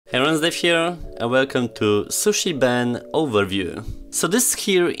Hey everyone, Dave here, and welcome to Sushi Ben Overview. So this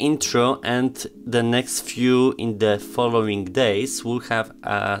here intro and the next few in the following days will have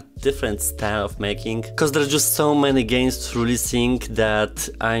a different style of making, because there's just so many games releasing that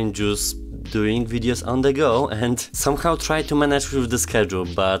I'm just doing videos on the go and somehow try to manage with the schedule,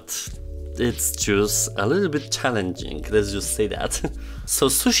 but it's just a little bit challenging, let's just say that. So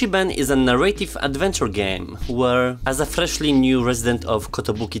Sushi Ben is a narrative adventure game where, as a freshly new resident of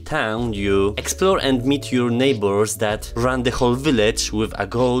Kotobuki town, you explore and meet your neighbors that run the whole village with a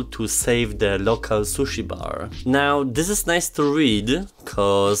goal to save the local sushi bar. Now this is nice to read,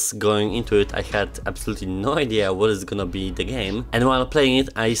 cause going into it I had absolutely no idea what is gonna be the game, and while playing it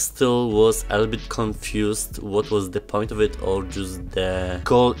I still was a little bit confused what was the point of it or just the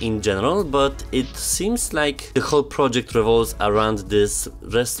goal in general, but it seems like the whole project revolves around this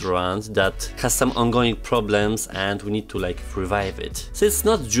restaurant that has some ongoing problems and we need to revive it. So it's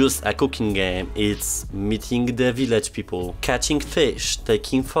not just a cooking game, it's meeting the village people, catching fish,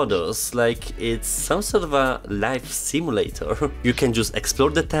 taking photos, it's some sort of a life simulator. You can just explore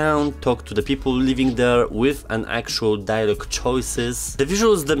the town, talk to the people living there with an actual dialogue choices. The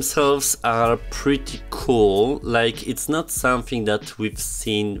visuals themselves are pretty cool, it's not something that we've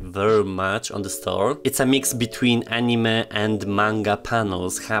seen very much on the store. It's a mix between anime and manga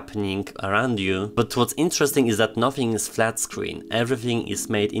panels happening around you, but what's interesting is that nothing is flat screen, everything is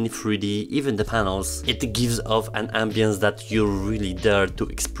made in 3D, even the panels. It gives off an ambience that you're really there to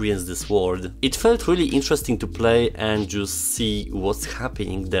experience this world. It felt really interesting to play and just see what's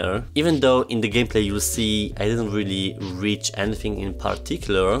happening there, even though in the gameplay you'll see I didn't really reach anything in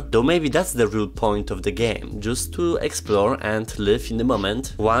particular, though maybe that's the real point of the game, just to explore and live in the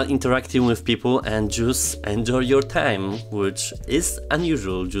moment while interacting with people and just enjoy your time, which is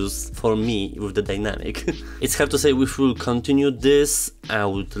unusual just for me with the dynamic. It's hard to say if we'll continue this. I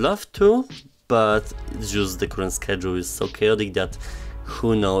would love to, but it's just the current schedule is so chaotic that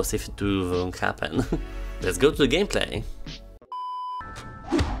who knows if it will happen. Let's go to the gameplay.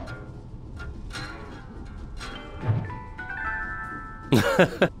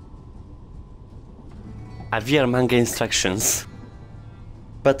 A VR manga instructions.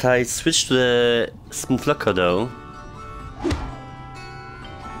 But I switched to the smooth loco though.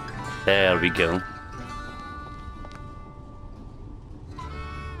 There we go.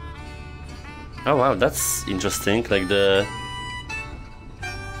 Oh wow, that's interesting, the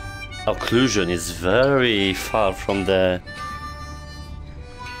occlusion is very far from the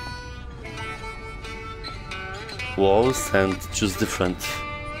walls and just different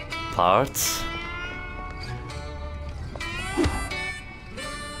parts.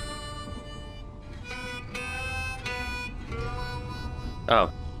 Oh.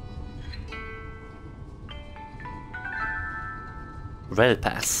 Rail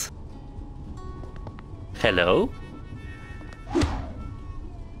pass. Hello?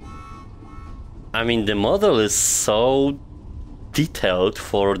 I mean, the model is so detailed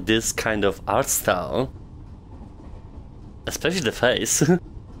for this kind of art style. Especially the face.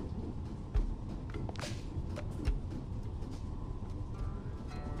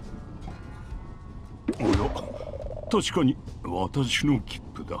 確かに私の切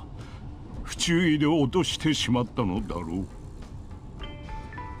符だ。不注意で落としてしまったのだろう。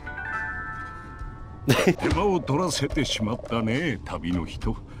手間を取らせてしまったね、旅の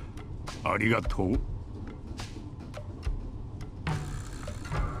人。ありがとう。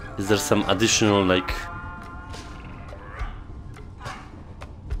Is there some additional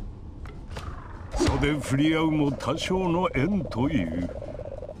袖振り合うも多少の縁という。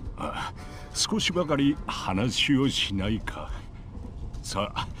少しばかり話をしないか。さ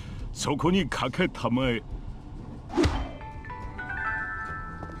あ、そこにかけたまえ。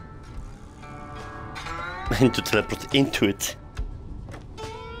I need to teleport into it.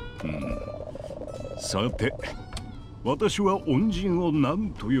 さて、私は恩人を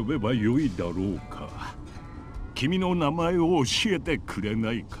何と呼べばよいだろうか。君の名前を教えてくれ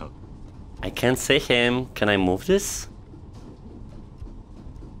ないか。I can't say him. Can I move this?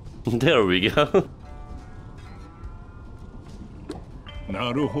 There we go.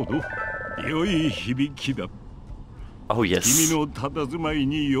 なるほど。良い響きだ。Oh yes. 君の佇まい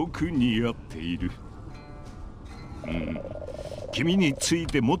によく似合っている。君につい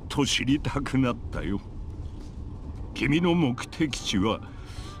てもっと知りたくなったよ。君の目的地は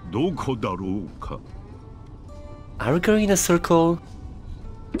どこだろうか。Are we going in a circle?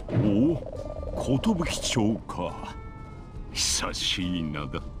 おお、寿町か。久しい名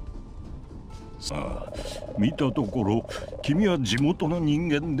だ。さあ、見たところ君は地元の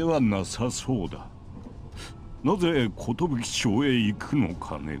人間ではなさそうだ。なぜ寿町へ行くの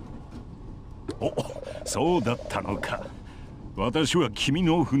かね。お、そうだったのか。私は君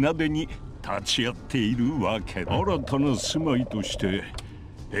の船出に立ち会っているわけだ。新たな住まいとして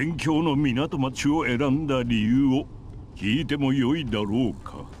辺境の港町を選んだ理由を聞いてもよいだろう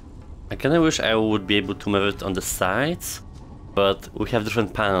か。I kinda wish I would be able to move it on the sides, but we have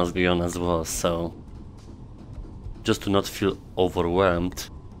different panels going on as well, so just to not feel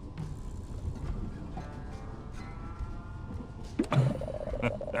overwhelmed.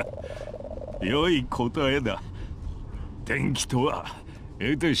 良い答えだ。天気とは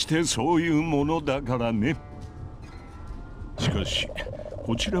得てしてそういうものだからね。しかし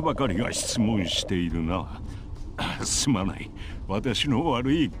こちらばかりが質問しているな。すまない。私の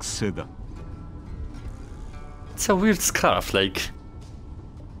悪い癖だ。It's a weird scarf, like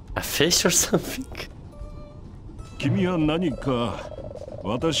a fish or something. 君は何か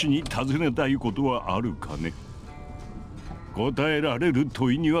私に尋ねたいことはあるかね。答えられる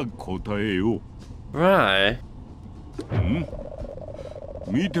問いには答えよう。Right.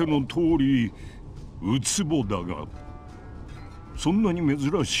 見ての通りウツボだが、そんなに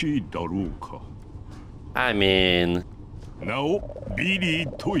珍しいだろうか。I mean... なおビリ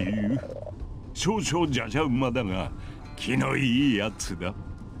ーという少々じゃじゃ馬だが気のいいやつだ。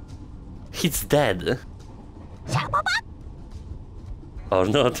He's dead. Or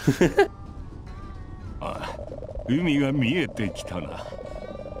not. あ、海が見えてきたな。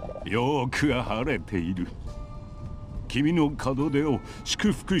よく晴れている。君の門出を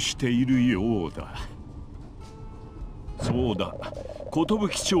祝福しているようだ。そうだ、寿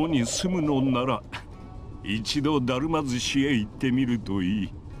町に住むのなら一度だるま寿司へ行ってみるとい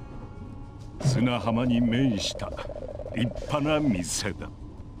い。砂浜に面した立派な店だ。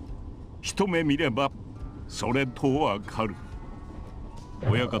一目見ればそれとわかる。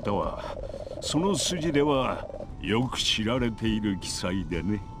親方はその筋ではよく知られている記載で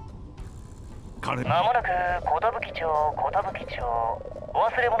ね。彼まもなく寿町、お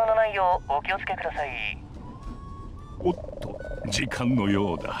忘れ物のないようお気をつけください。おっと、時間の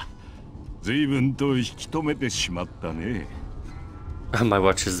ようだ。随分と引き止めてしまったね。My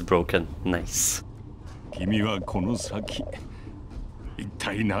watch is broken. Nice. 君はこの先一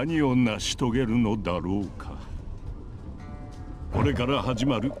体何を成し遂げるのだろうか。これから始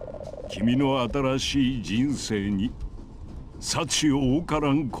まる君の新しい人生に幸を多か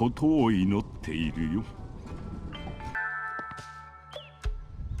らんことを祈っているよ。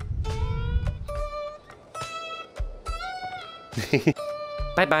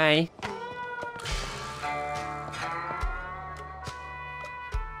Bye bye.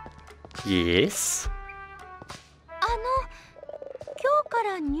 Yes. 今日か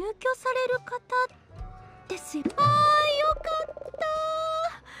ら入居される方ですよ。よかった。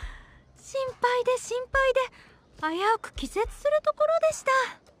心配で危うく気絶するところでした。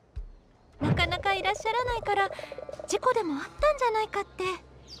なかなかいらっしゃらないから事故でもあったんじゃないかって。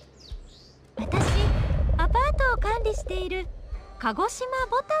私アパートを管理している鹿児島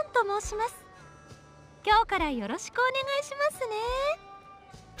ボタンと申します。今日からよろしくお願いしますね。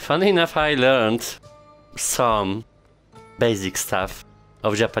Funny enough, I learned some basic stuff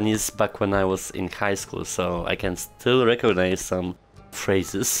of Japanese back when I was in high school, so I can still recognize some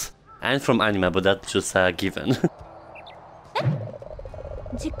phrases. And from anime, but that's just a given.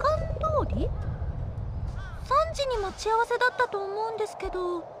 時間通り ?3 時に待ち合わせだったと思うんですけ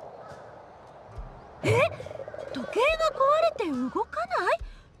ど。時計が壊れて動かない？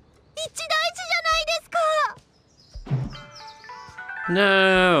一大事じゃないですか。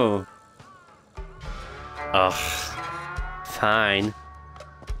No. Ugh. Fine.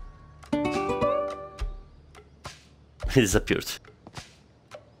 He disappeared.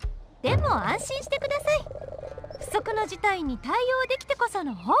 でも安心してください。不測の事態に対応できてこそ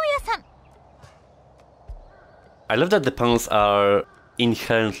の大家さん。I love that the panels are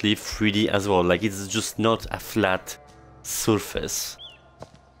inherently 3D as well, like it's just not a flat surface.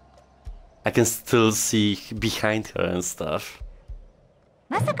 I can still see behind her and stuff.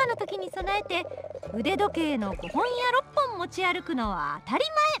 まさかの時に備えて腕時計の5本や6本持ち歩くのは当たり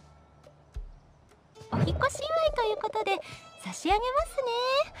前。お引っ越し祝いということで差し上げます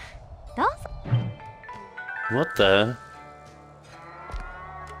ね。どうぞ。What the?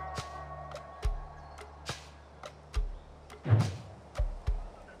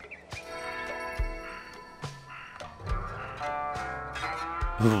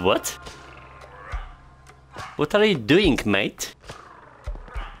 What? What are you doing, mate?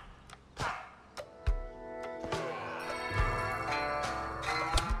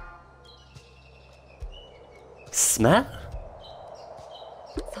 Smell?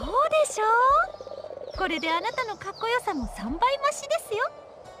 そうでしょう。これであなたのかっこよさも3倍増しですよ。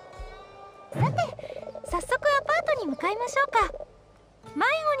さて、早速アパートに向かいましょうか。迷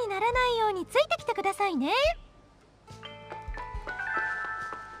子にならないようについてきてくださいね。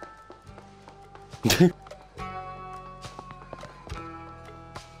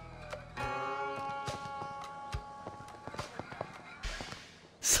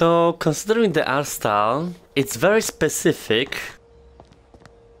So, considering the art style, it's very specific.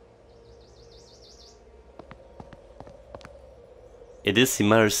 It is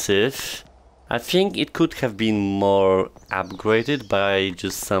immersive. I think it could have been more upgraded by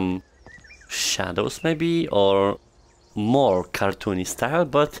just some shadows maybe, or more cartoony style,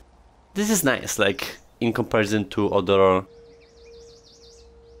 but this is nice, like, in comparison to other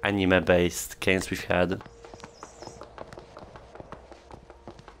anime-based games we've had.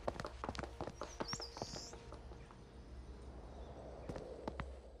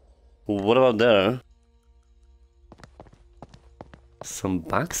 What about there? Some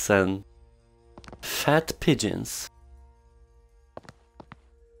bugs and fat pigeons.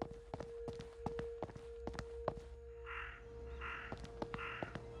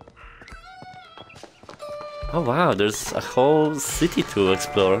 Oh wow, there's a whole city to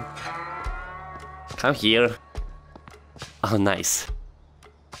explore. Come here. Oh nice.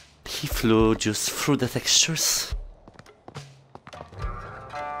 He flew just through the textures.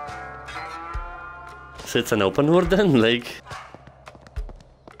 So it's an open world then, like...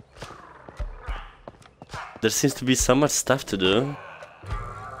 There seems to be so much stuff to do.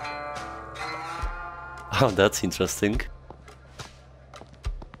 Oh, that's interesting.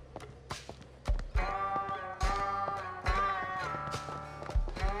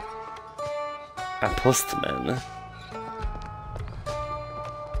 A postman.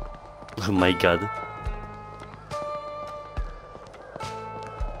 Oh my god.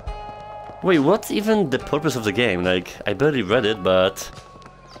 Wait, what's even the purpose of the game? Like, I barely read it, but...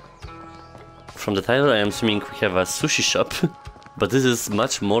 From the title I am assuming we have a sushi shop, but this is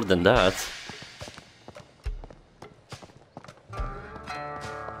much more than that.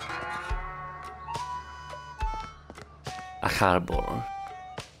 A harbor.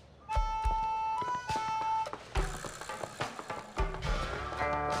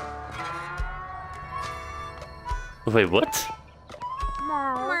 Wait, what?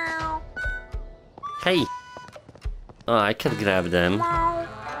 Hey! Oh, I can grab them.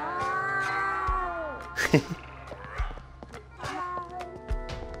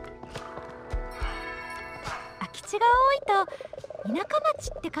 空き地が多いと田舎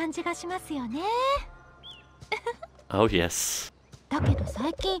町って感じがしますよね。Oh yes. だけど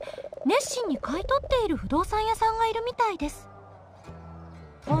最近熱心に買い取っている不動産屋さんがいるみたいです。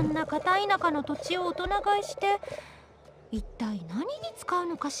こんな片田舎の土地を大人買いして一体何に使う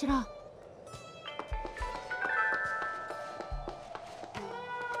のかしら。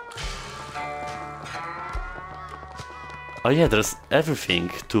Oh yeah, there's everything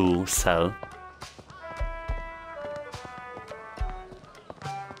to sell.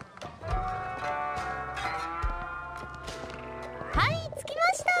 はい、着きま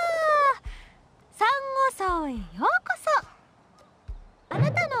した。サンゴ礁へようこそ。あ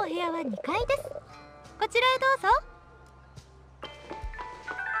なたのお部屋は2階です。こちらへどうぞ。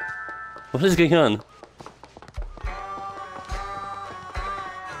What is going on?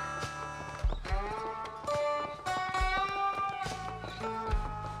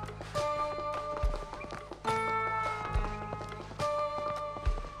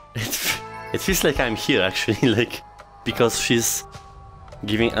 It feels like I'm here actually, like, because she's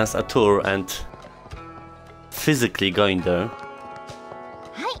giving us a tour and physically going there.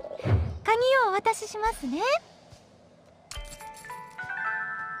 はい、鍵をお渡ししますね。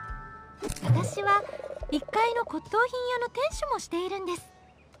私は1階の骨董品屋の店主もしているんです。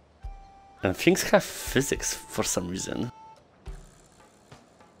And things have physics for some reason.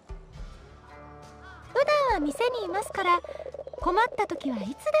 普段は店にいますから、困った時はいつ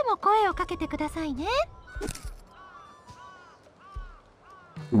でも声をかけてくださいね。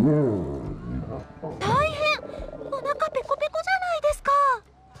大変、お腹ペコペコじゃないですか。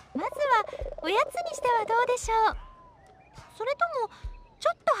まずはおやつにしてはどうでしょう。それともち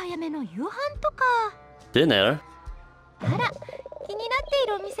ょっと早めの夕飯とか。 Dinner? あら、気になってい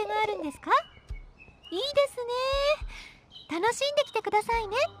るお店があるんですか？いいですね。楽しんできてください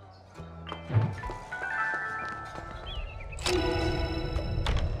ね。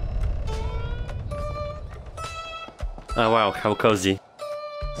Oh wow, how cozy.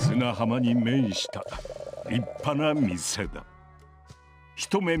 砂浜に面した立派な店だ。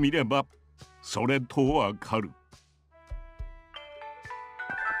一目見ればそれとわかる。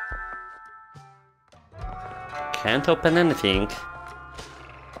Can't open anything.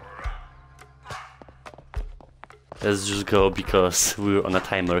 Let's just go because we're on a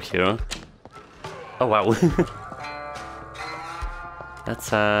timer here. Oh wow.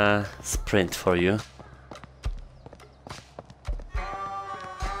 That's a sprint for you.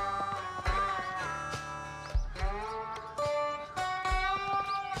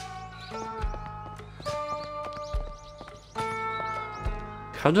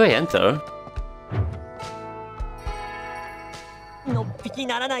 How do I enter? のっぴき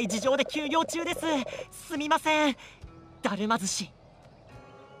ならない事情で休業中です。すみません。だるま寿司。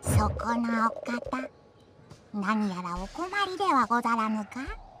そこのお方、何やらお困りではござらぬか？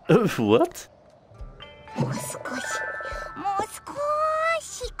 What? もう少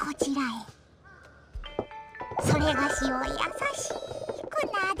しこちらへ。それがしを優しく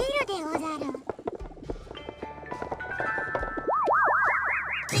なでるでござる。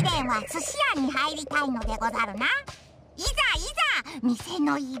貴殿は寿司屋に入りたいのでござるな。いざ店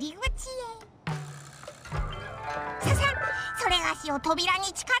の入り口へ。ささ、それがしを扉に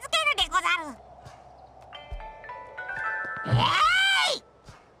近づけるでござる。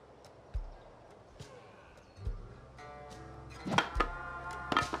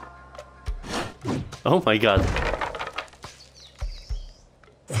Oh my god.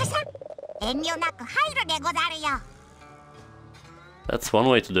 ささ、遠慮なく入るでござるよ。That's one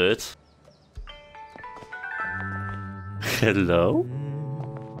way to do it. Hello?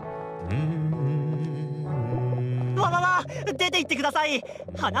 わ、出て行ってください。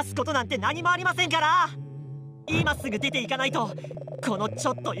話すことなんて何もありませんから。今すぐ出て行かないと、このち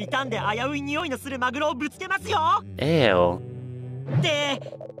ょっと傷んで危うい匂いのするマグロをぶつけますよ。Ew. で、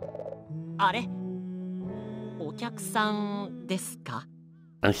あれ？お客さんですか？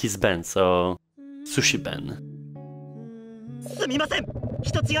 And he's Ben, so Sushi Ben. すみません、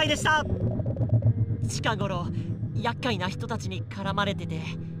人違いでした。近頃厄介な人たちに絡まれてて、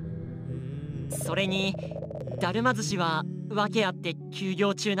それにだるま寿司は訳あって休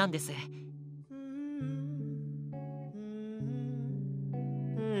業中なんです。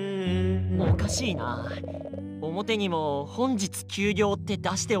おかしいな。表にも本日休業って出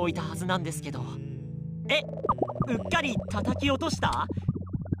しておいたはずなんですけど。うっかり叩き落とした？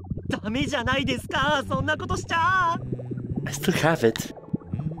ダメじゃないですか、そんなことしちゃ。I still have it.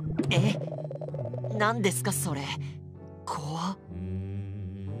 何ですかそれ。怖っ。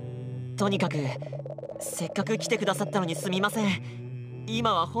とにかくせっかく来てくださったのにすみません。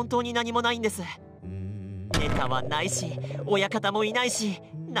今は本当に何もないんです。ネタはないし、親方もいないし、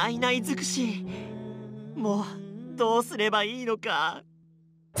ないない尽くし。もうどうすればいいのか。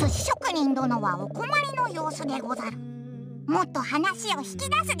寿司職人殿はお困りの様子でござる。もっと話を引き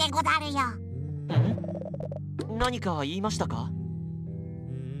出すでござるよ。何か言いましたか？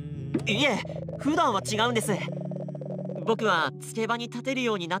いえ、普段は違うんです。僕はつけ場に立てる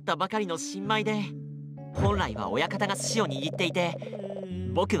ようになったばかりの新米で、本来は親方が寿司を握っていて、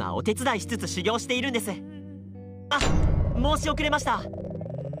僕はお手伝いしつつ修行しているんです。あ、申し遅れました。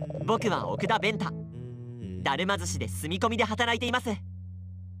僕は奥田弁太。だるま寿司で住み込みで働いています。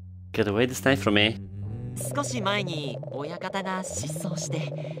 Get away this knife from me. 少し前に親方が失踪し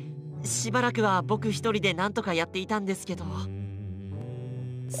て、しばらくは僕一人で何とかやっていたんですけど、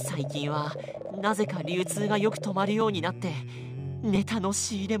最近はなぜか流通がよく止まるようになって、ネタの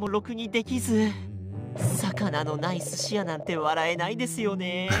仕入れもろくにできず、魚のない寿司屋なんて笑えないですよ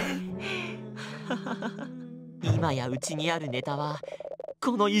ね。今やうちにあるネタは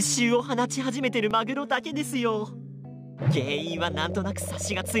この一周を放ち始めてるマグロだけですよ。原因はなんとなく察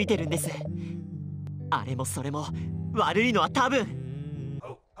しがついてるんです。あれもそれも悪いのは多分。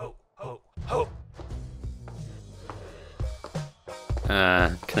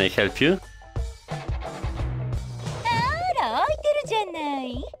Can I help you? あら、空いてるじゃな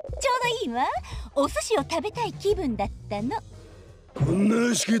い。ちょうどいいわ。お寿司を食べたい気分だったの。こん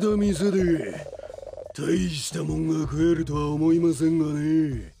なしけた店で大したもんが食えるとは思いませんが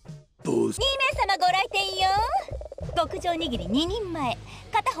ね。ボス。2名様ご来店よ。極上握り2人前。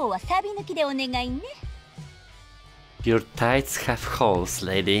片方はサビ抜きでお願いね。Your tights have holes,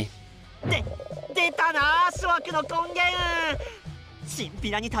 lady. 出たな、諸悪の根源。チン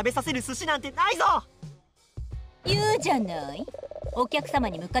ピラに食べさせる寿司なんてないぞ。言うじゃない。お客様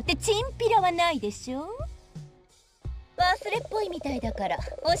に向かってチンピラはないでしょ。忘れっぽいみたいだから教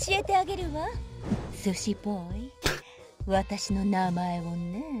えてあげるわ。寿司ボーイ、私の名前を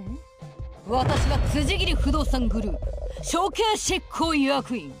ね。私は辻切不動産グループ承継執行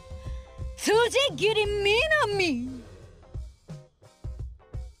役員辻切みなみ。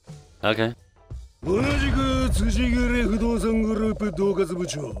Okay. 同じく辻切不動産グループ統括部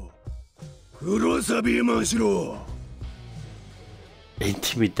長黒サビマしろ。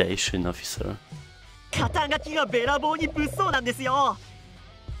 Intimidation officer. 肩書きがべらぼうに物騒なんですよ。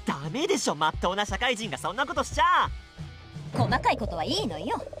ダメでしょ、まっとうな社会人がそんなことしちゃ。細かいことはいいの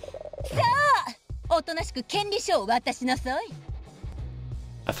よ。さあ、おとなしく権利書を渡しなさい。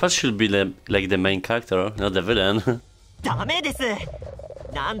I thought she'll be like the main character, not the villain. ダメです。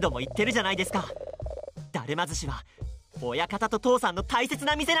何度も言ってるじゃないですか。だるま寿司は親方と父さんの大切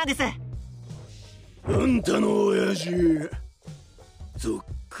な店なんです。あんたの親父、とっ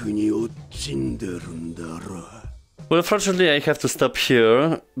くに落ちんでるんだろ。 Well, fortunately I have to stop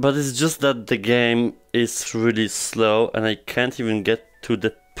here, but it's just that the game is really slow and I can't even get to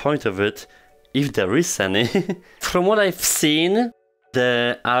the point of it, if there is any. From what I've seen,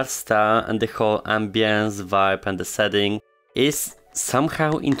 the art style and the whole ambience, vibe and the setting is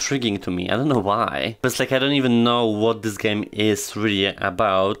somehow intriguing to me. I don't know why. But it's like I don't even know what this game is really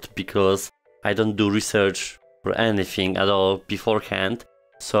about because I don't do research or anything at all beforehand.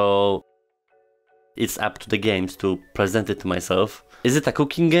 So it's up to the games to present it to myself. Is it a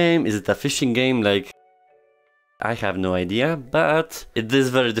cooking game? Is it a fishing game? Like, I have no idea, but it is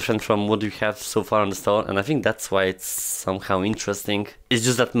very different from what you have so far on the store, and I think that's why it's somehow interesting. It's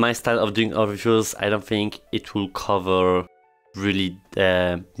just that my style of doing overviews, I don't think it will cover really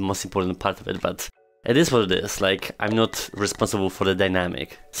the most important part of it, but it is what it is. Like, I'm not responsible for the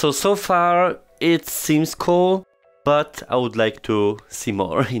dynamic. So far, it seems cool, but I would like to see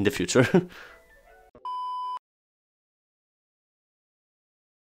more in the future.